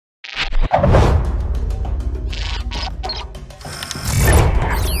Hello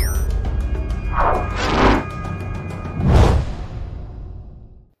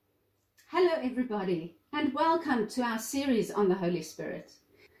everybody, and welcome to our series on the Holy Spirit.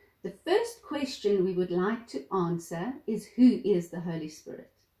 The first question we would like to answer is, who is the Holy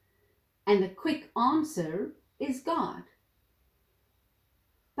Spirit? And the quick answer is God.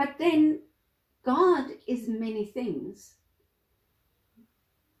 But then God is many things.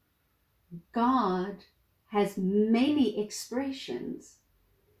 God has many expressions.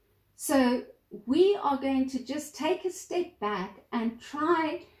 So we are going to just take a step back and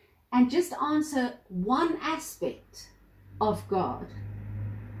try and just answer one aspect of God.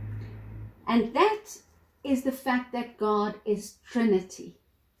 And that is the fact that God is Trinity,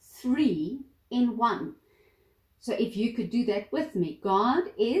 3 in 1. So if you could do that with me,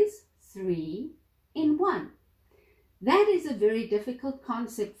 God is 3 in 1. That is a very difficult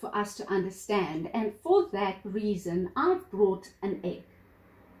concept for us to understand, and for that reason I've brought an egg.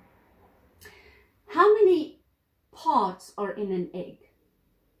 How many parts are in an egg?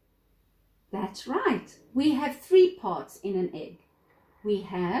 That's right. We have 3 parts in an egg. We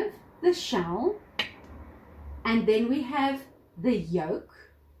have the shell, and then we have the yolk,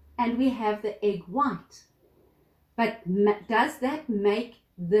 and we have the egg white. But does that make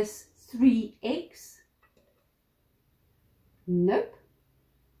this 3 eggs? Nope.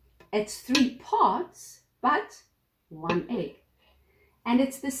 It's 3 parts, but 1 egg. And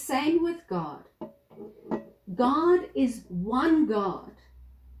it's the same with God. God is one God,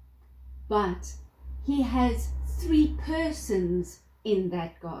 but he has 3 persons in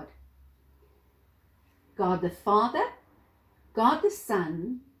that God. God the Father, God the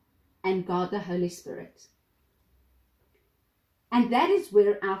Son, and God the Holy Spirit. And that is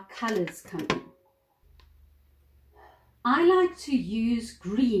where our colors come in. I like to use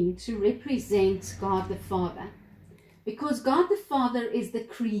green to represent God the Father, because God the Father is the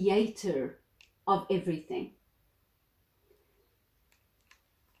creator of everything.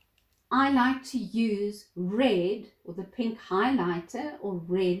 I like to use red, or the pink highlighter, or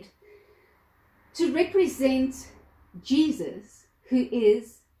red, to represent Jesus, who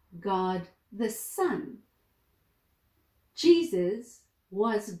is God the Son. Jesus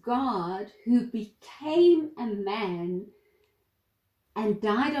was God who became a man and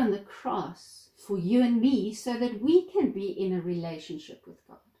died on the cross for you and me so that we can be in a relationship with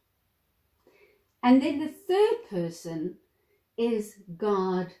God. And then the third person is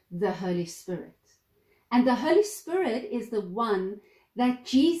God the Holy Spirit. And the Holy Spirit is the one that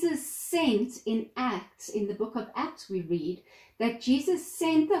Jesus sent in Acts. In the book of Acts we read that Jesus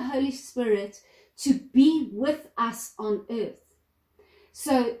sent the Holy Spirit to be with us on earth.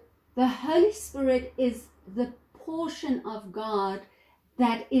 So the Holy Spirit is the portion of God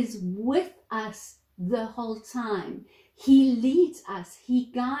that is with us the whole time. He leads us, he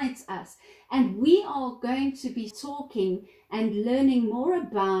guides us, and we are going to be talking and learning more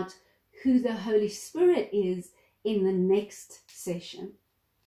about who the Holy Spirit is in the next session.